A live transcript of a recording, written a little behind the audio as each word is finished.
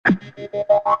Hello,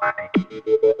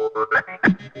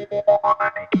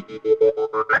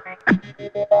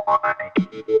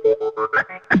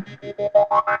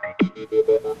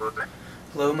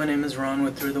 my name is Ron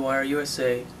with Through the Wire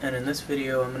USA, and in this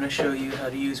video I'm going to show you how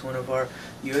to use one of our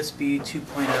USB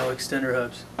 2.0 extender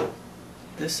hubs.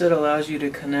 This set allows you to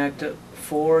connect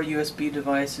 4 USB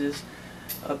devices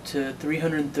up to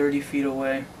 330 feet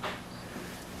away.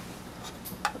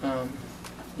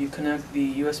 You connect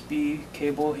the USB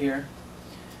cable here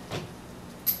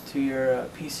to your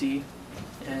PC,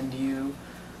 and you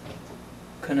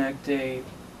connect a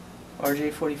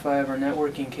RJ45 or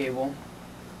networking cable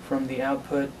from the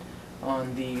output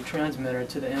on the transmitter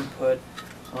to the input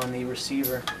on the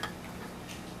receiver.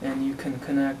 And you can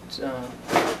connect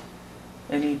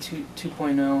any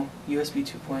 2.0 USB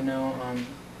 2.0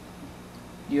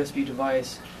 USB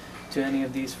device to any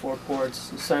of these 4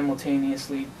 ports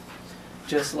simultaneously,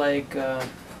 just like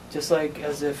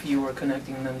as if you were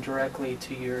connecting them directly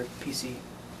to your PC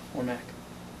or Mac.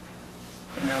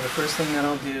 And now the first thing that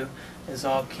I'll do is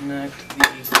I'll connect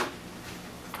the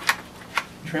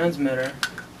transmitter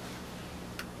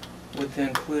with the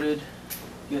included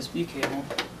USB cable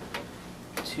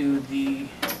to the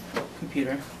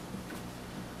computer.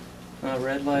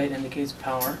 Red light indicates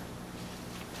power.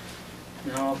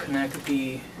 Now I'll connect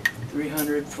the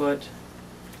 300-foot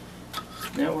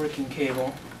networking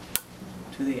cable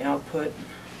to the output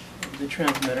of the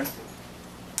transmitter.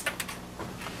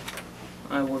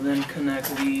 I will then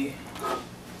connect the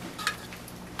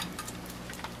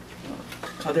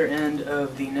other end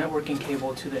of the networking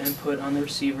cable to the input on the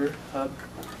receiver hub,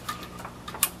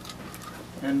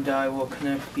 and I will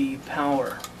connect the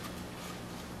power.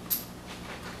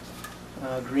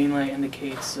 Green light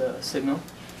indicates signal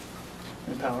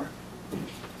and power.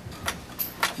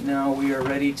 Now we are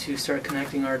ready to start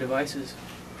connecting our devices.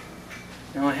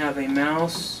 Now I have a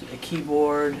mouse, a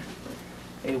keyboard,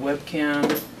 a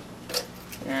webcam,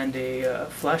 and a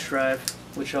flash drive,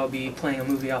 which I'll be playing a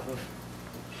movie off of.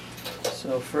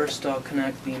 So first I'll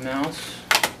connect the mouse.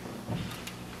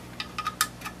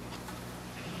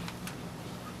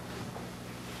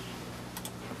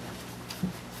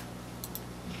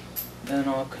 Then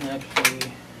I'll connect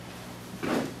the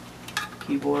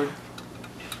keyboard.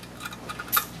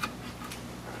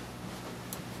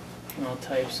 And I'll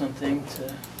type something so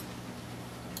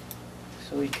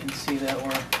we can see that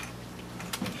we're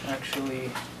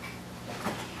actually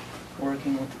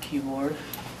working with the keyboard.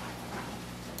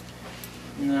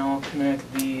 And then I'll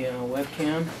connect the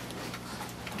webcam.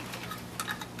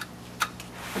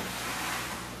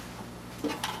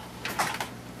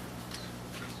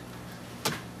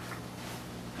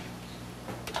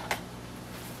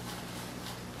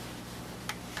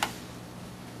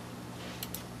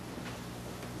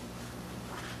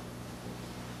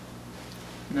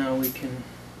 Now we can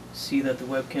see that the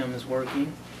webcam is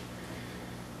working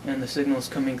and the signal is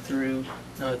coming through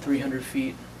 300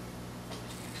 feet.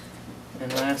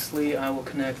 And lastly, I will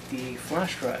connect the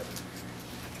flash drive.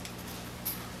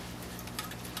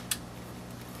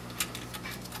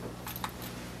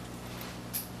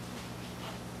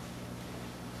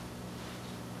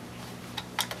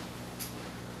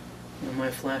 And my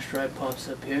flash drive pops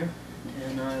up here,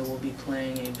 and I will be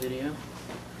playing a video.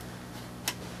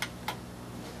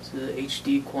 It's an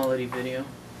HD quality video,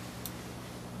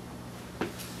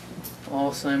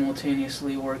 all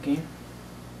simultaneously working.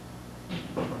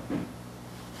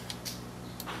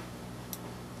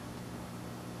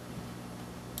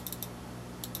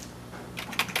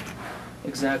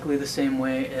 Exactly the same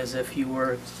way as if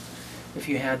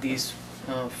you had these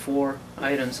 4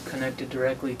 items connected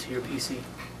directly to your PC.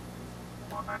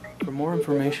 For more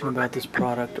information about this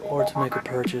product or to make a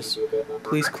purchase,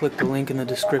 please click the link in the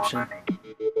description.